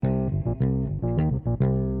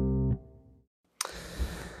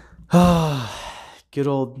Good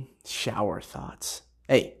old shower thoughts.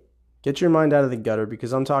 Hey, get your mind out of the gutter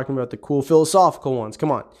because I'm talking about the cool philosophical ones. Come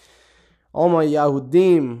on. All my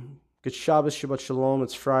Yahudim. Good Shabbos, Shabbat Shalom.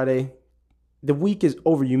 It's Friday. The week is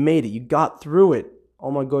over. You made it. You got through it.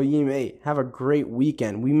 All my Goyim, hey, have a great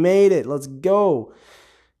weekend. We made it. Let's go.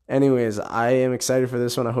 Anyways, I am excited for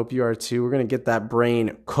this one. I hope you are too. We're going to get that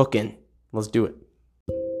brain cooking. Let's do it.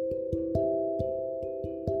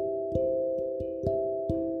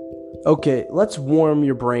 Okay, let's warm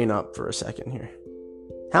your brain up for a second here.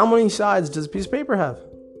 How many sides does a piece of paper have?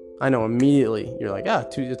 I know immediately you're like,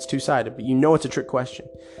 it's two-sided, but you know it's a trick question.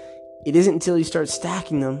 It isn't until you start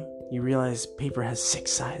stacking them, you realize paper has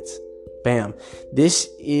 6 sides. Bam. This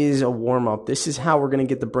is a warm-up. This is how we're going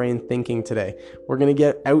to get the brain thinking today. We're going to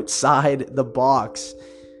get outside the box.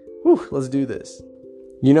 Whew, let's do this.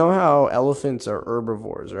 You know how elephants are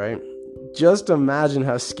herbivores, right? Just imagine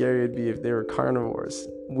how scary it'd be if they were carnivores.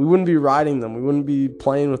 We wouldn't be riding them. We wouldn't be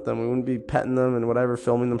playing with them. We wouldn't be petting them and whatever,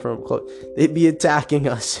 filming them from up close. They'd be attacking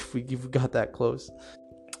us if we got that close.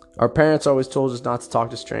 Our parents always told us not to talk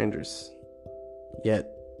to strangers. Yet,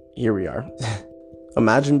 here we are.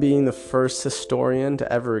 Imagine being the first historian to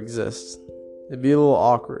ever exist. It'd be a little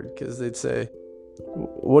awkward because they'd say,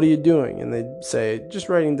 "What are you doing?" And they'd say, "Just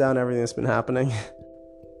writing down everything that's been happening."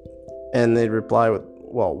 And they'd reply with,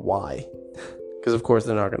 "Well, why?" Because of course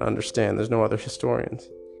they're not going to understand. There's no other historians.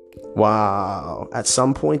 Wow. At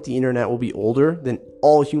some point, the internet will be older than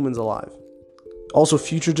all humans alive. Also,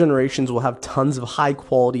 future generations will have tons of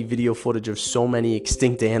high-quality video footage of so many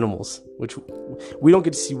extinct animals, which we don't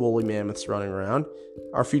get to see woolly mammoths running around.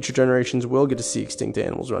 Our future generations will get to see extinct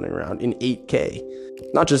animals running around in 8K.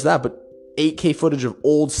 Not just that, but 8K footage of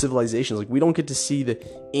old civilizations. Like, we don't get to see the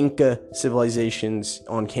Inca civilizations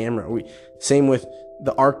on camera. Same with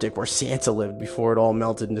the Arctic, where Santa lived before it all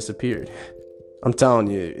melted and disappeared. I'm telling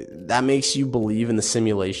you, that makes you believe in the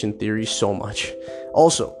simulation theory so much.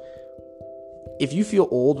 Also, if you feel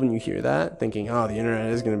old when you hear that, thinking, the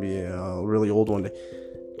internet is going to be really old one day,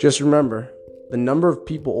 just remember, the number of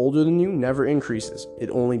people older than you never increases. It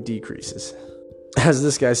only decreases. As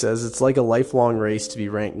this guy says, it's like a lifelong race to be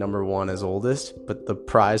ranked number 1 as oldest, but the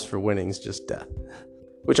prize for winning is just death.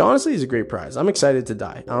 Which honestly is a great prize. I'm excited to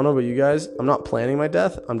die. I don't know about you guys. I'm not planning my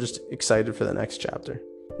death. I'm just excited for the next chapter.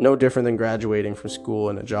 No different than graduating from school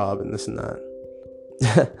and a job and this and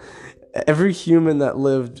that. Every human that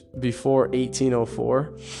lived before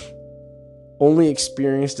 1804 only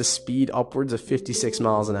experienced a speed upwards of 56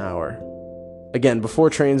 miles an hour. Again, before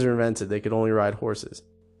trains were invented, they could only ride horses.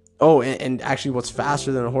 Oh, and actually what's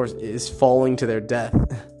faster than a horse is falling to their death.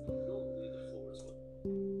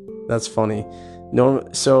 That's funny. No,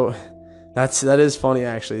 so that is funny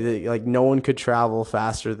actually. Like, no one could travel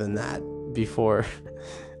faster than that before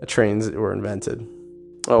trains were invented.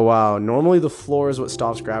 Oh wow, normally the floor is what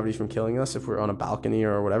stops gravity from killing us if we're on a balcony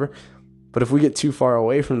or whatever. But if we get too far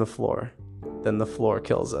away from the floor, then the floor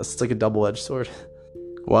kills us. It's like a double-edged sword.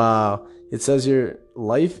 Wow. It says here,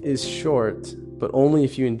 life is short, but only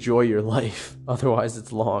if you enjoy your life. Otherwise,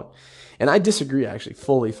 it's long. And I disagree, actually,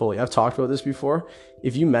 fully. I've talked about this before.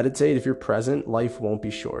 If you meditate, if you're present, life won't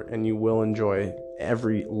be short, and you will enjoy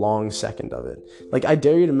every long second of it. Like, I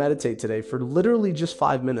dare you to meditate today for literally just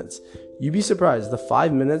 5 minutes. You'd be surprised. The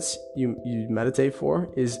 5 minutes you meditate for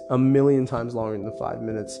is a million times longer than the 5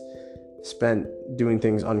 minutes spent doing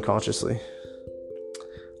things unconsciously.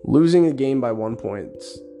 Losing a game by 1 point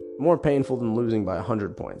is more painful than losing by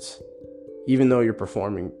 100 points, even though you're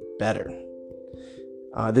performing better.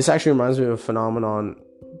 This actually reminds me of a phenomenon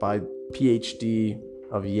by PhD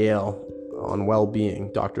of Yale on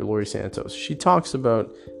well-being, Dr. Laurie Santos. She talks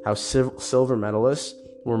about how silver medalists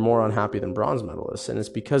were more unhappy than bronze medalists, and it's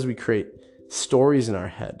because we create stories in our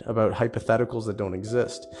head about hypotheticals that don't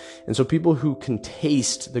exist. And so people who can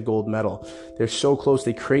taste the gold medal, they're so close,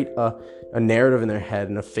 they create a narrative in their head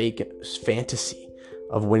and a fake fantasy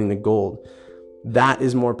of winning the gold. That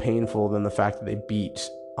is more painful than the fact that they beat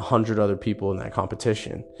 100 other people in that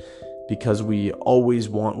competition, because we always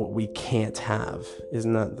want what we can't have.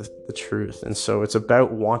 Isn't that the truth? And so it's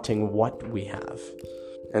about wanting what we have.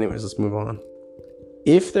 Anyways, let's move on.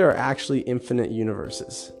 If there are actually infinite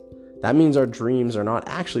universes, that means our dreams are not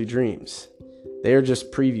actually dreams. They are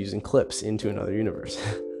just previews and clips into another universe.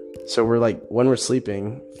 So we're like, when we're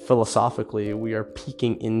sleeping, philosophically, we are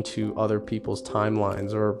peeking into other people's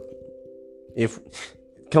timelines. Or if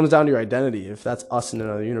it comes down to your identity, if that's us in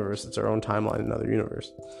another universe, it's our own timeline in another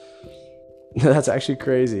universe. That's actually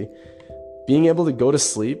crazy. Being able to go to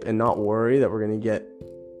sleep and not worry that we're going to get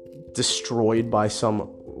destroyed by some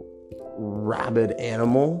rabid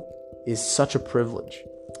animal is such a privilege.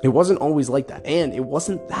 It wasn't always like that. And it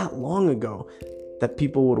wasn't that long ago that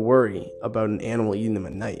people would worry about an animal eating them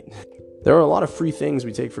at night. There are a lot of free things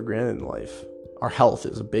we take for granted in life. Our health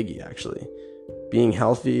is a biggie, actually. Being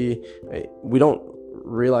healthy, we don't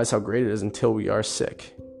realize how great it is until we are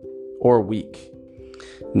sick or weak.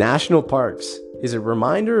 National parks is a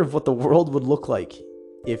reminder of what the world would look like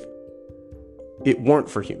if it weren't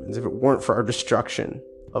for humans, if it weren't for our destruction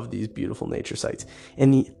of these beautiful nature sites.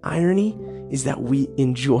 And the irony is that we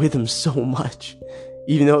enjoy them so much,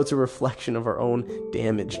 even though it's a reflection of our own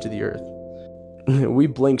damage to the earth. We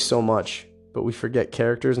blink so much, but we forget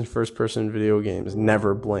characters in first-person video games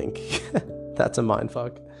never blink. That's a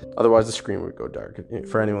mindfuck. Otherwise, the screen would go dark,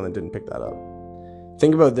 for anyone that didn't pick that up.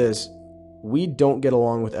 Think about this. We don't get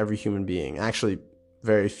along with every human being. Actually,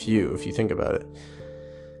 very few, if you think about it.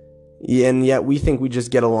 And yet, we think we just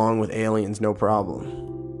get along with aliens, no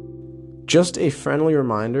problem. Just a friendly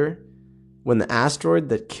reminder, when the asteroid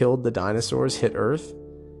that killed the dinosaurs hit Earth,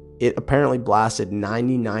 it apparently blasted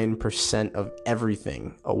 99% of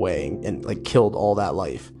everything away and like killed all that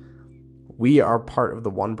life. We are part of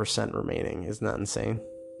the 1% remaining. Isn't that insane?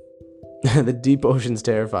 The deep ocean's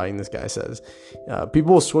terrifying, this guy says.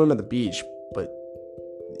 People will swim at the beach, but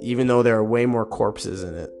even though there are way more corpses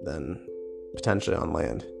in it than potentially on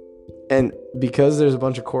land. And because there's a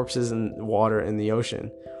bunch of corpses in water in the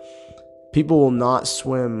ocean, people will not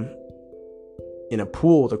swim in a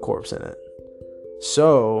pool with a corpse in it.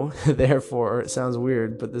 So, therefore, it sounds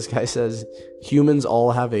weird, but this guy says humans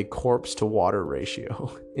all have a corpse to water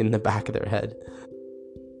ratio in the back of their head.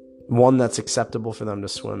 One that's acceptable for them to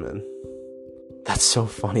swim in. That's so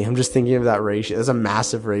funny. I'm just thinking of that ratio. That's a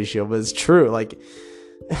massive ratio, but it's true. Like,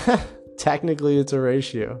 technically it's a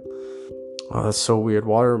ratio. Oh, that's so weird.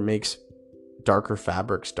 Water makes darker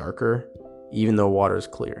fabrics darker, even though water is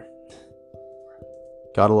clear.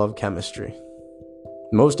 Gotta love chemistry.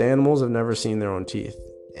 Most animals have never seen their own teeth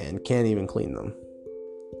and can't even clean them.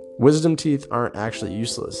 Wisdom teeth aren't actually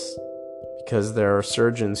useless because there are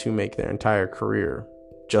surgeons who make their entire career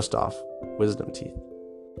just off wisdom teeth.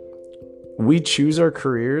 We choose our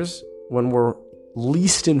careers when we're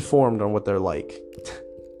least informed on what they're like.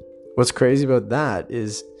 What's crazy about that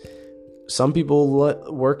is some people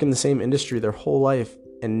work in the same industry their whole life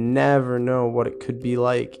and never know what it could be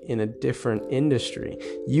like in a different industry.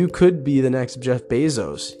 You could be the next Jeff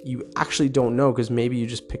Bezos. You actually don't know because maybe you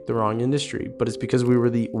just picked the wrong industry, but it's because we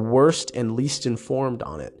were the worst and least informed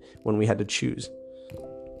on it when we had to choose.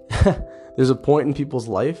 There's a point in people's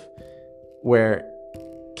life where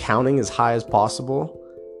counting as high as possible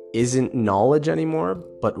isn't knowledge anymore,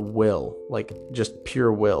 but will, like just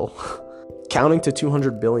pure will. Counting to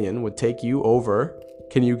 200 billion would take you over,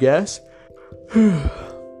 can you guess?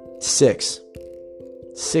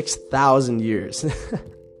 6,000 years.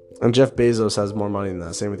 And Jeff Bezos has more money than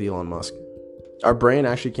that. Same with Elon Musk. Our brain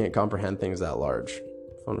actually can't comprehend things that large.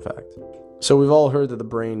 Fun fact. So we've all heard that the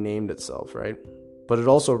brain named itself, right? But it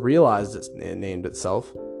also realized it named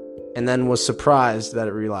itself and then was surprised that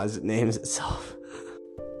it realized it names itself.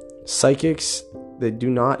 Psychics, they do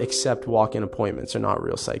not accept walk-in appointments. They're not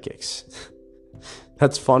real psychics.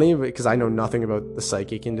 That's funny because I know nothing about the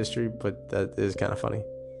psychic industry, but that is kind of funny.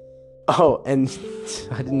 Oh, and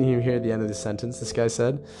I didn't even hear the end of the sentence this guy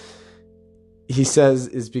said. He says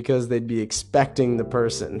it's because they'd be expecting the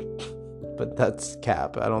person. But that's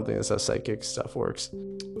cap. I don't think that's how psychic stuff works.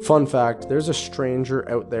 Fun fact, there's a stranger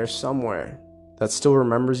out there somewhere that still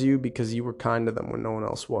remembers you because you were kind to them when no one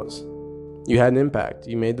else was. You had an impact.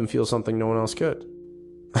 You made them feel something no one else could.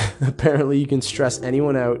 Apparently, you can stress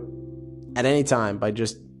anyone out at any time by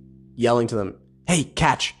just yelling to them, "Hey,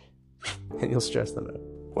 catch!" And you'll stress them out.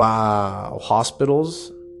 Wow.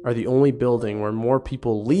 Hospitals are the only building where more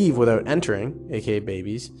people leave without entering, aka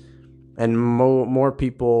babies, and more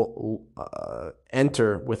people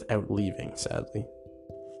enter without leaving, sadly.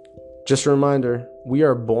 Just a reminder, we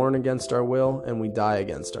are born against our will and we die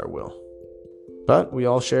against our will. But we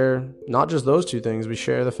all share not just those two things, we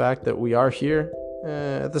share the fact that we are here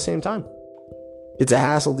at the same time. It's a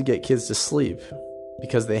hassle to get kids to sleep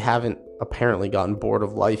because they haven't apparently gotten bored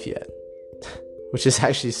of life yet, which is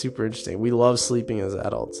actually super interesting. We love sleeping as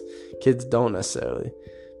adults. Kids don't necessarily,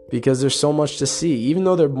 because there's so much to see. Even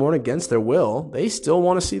though they're born against their will, they still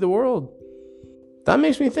want to see the world. That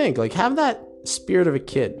makes me think, like, have that spirit of a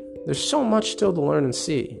kid. There's so much still to learn and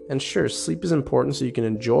see. And sure, sleep is important so you can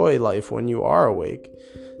enjoy life when you are awake,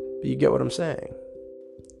 but you get what I'm saying.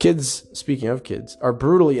 Kids, speaking of kids, are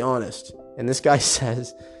brutally honest. And this guy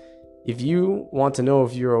says, if you want to know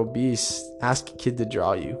if you're obese, ask a kid to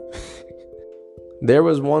draw you. There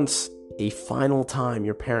was once a final time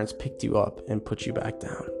your parents picked you up and put you back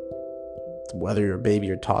down. whether you're a baby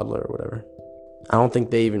or toddler or whatever. I don't think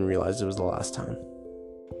they even realized it was the last time.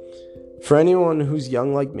 For anyone who's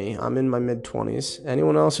young like me, I'm in my mid-20s.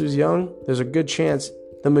 Anyone else who's young, there's a good chance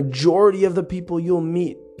the majority of the people you'll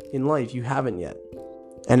meet in life you haven't yet.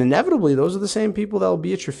 And inevitably, those are the same people that will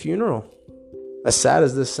be at your funeral. As sad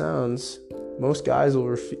as this sounds, most guys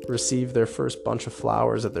will receive their first bunch of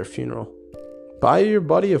flowers at their funeral. Buy your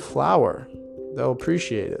buddy a flower. They'll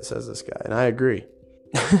appreciate it, says this guy. And I agree.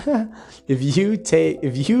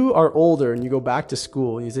 If you are older and you go back to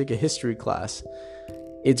school and you take a history class,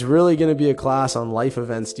 it's really going to be a class on life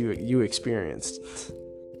events you experienced.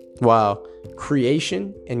 Wow.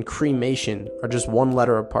 Creation and cremation are just one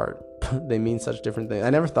letter apart. They mean such different things. I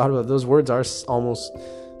never thought about it. Those words are almost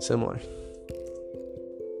similar.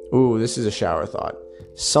 Ooh, this is a shower thought.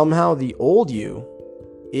 Somehow the old you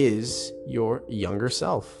is your younger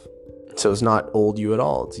self. So it's not old you at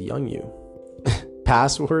all. It's young you.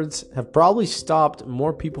 Passwords have probably stopped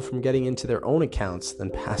more people from getting into their own accounts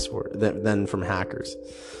than from hackers.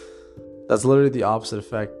 That's literally the opposite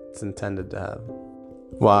effect it's intended to have.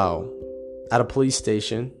 Wow. At a police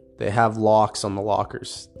station, they have locks on the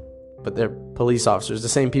lockers, but they're police officers, the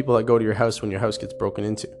same people that go to your house when your house gets broken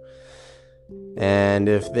into. And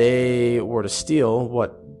if they were to steal,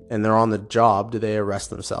 and they're on the job, do they arrest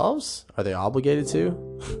themselves? Are they obligated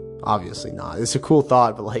to? Obviously not. It's a cool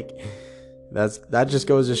thought, but that just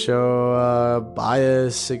goes to show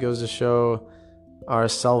bias. It goes to show our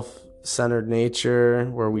self-centered nature,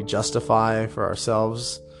 where we justify for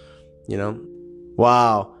ourselves,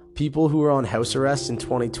 Wow. People who were on house arrest in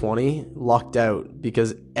 2020 lucked out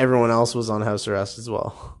because everyone else was on house arrest as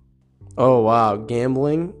well. Oh, wow.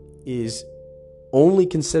 Gambling is only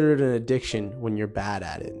considered an addiction when you're bad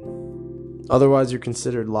at it. Otherwise, you're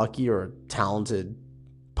considered lucky or a talented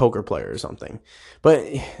poker player or something. But,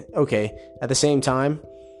 okay, at the same time,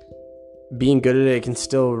 being good at it can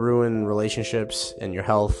still ruin relationships and your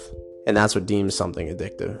health. And that's what deems something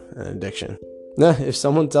addictive, an addiction. If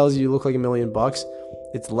someone tells you look like $1 million,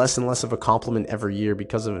 it's less and less of a compliment every year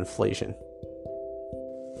because of inflation.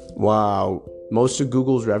 Wow. Most of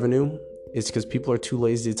Google's revenue is because people are too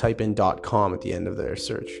lazy to type in .com at the end of their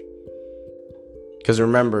search. Because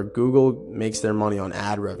remember, Google makes their money on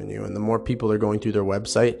ad revenue, and the more people are going through their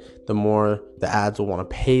website, the more the ads will want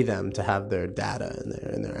to pay them to have their data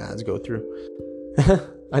and their ads go through.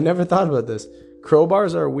 I never thought about this.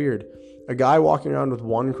 Crowbars are weird. A guy walking around with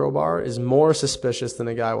one crowbar is more suspicious than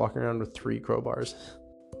a guy walking around with 3 crowbars.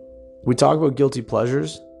 We talk about guilty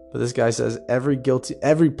pleasures, but this guy says every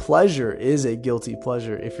pleasure is a guilty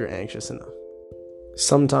pleasure if you're anxious enough.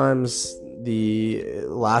 Sometimes the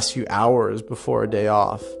last few hours before a day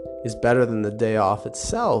off is better than the day off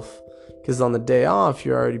itself, because on the day off,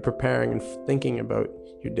 you're already preparing and thinking about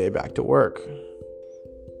your day back to work.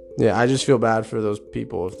 Yeah, I just feel bad for those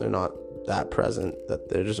people if they're not that present, that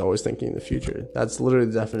they're just always thinking in the future. That's literally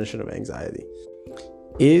the definition of anxiety.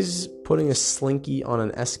 Is putting a slinky on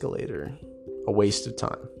an escalator a waste of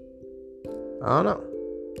time? I don't know.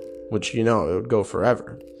 Which, it would go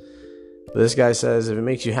forever. But this guy says if it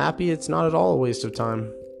makes you happy, it's not at all a waste of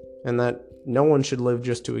time. And that no one should live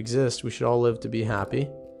just to exist. We should all live to be happy.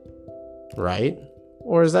 Right?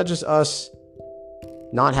 Or is that just us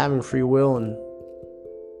not having free will and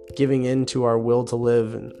giving in to our will to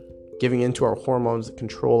live and giving into our hormones that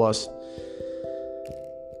control us,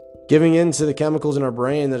 giving into the chemicals in our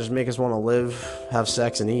brain that just make us want to live, have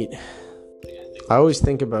sex, and eat? I always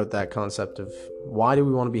think about that concept of why do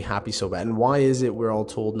we want to be happy so bad, and why is it we're all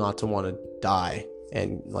told not to want to die,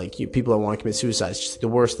 and people that want to commit suicide is just the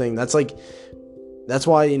worst thing. That's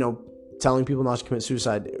why telling people not to commit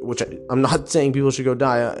suicide, which I'm not saying people should go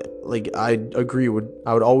die. I agree.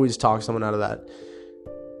 I would always talk someone out of that.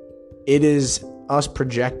 It is us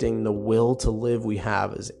projecting the will to live we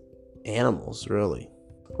have as animals, really.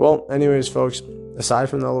 Well, anyways, folks, aside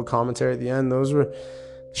from that little commentary at the end, those were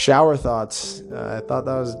shower thoughts. I thought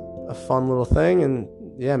that was a fun little thing, and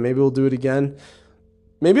yeah, maybe we'll do it again.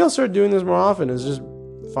 Maybe I'll start doing this more often, is just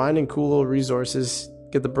finding cool little resources,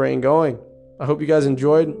 get the brain going. I hope you guys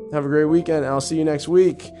enjoyed. Have a great weekend. I'll see you next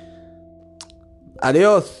week.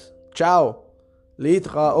 Adios. Ciao.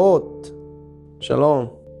 Litraot.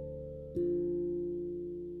 Shalom.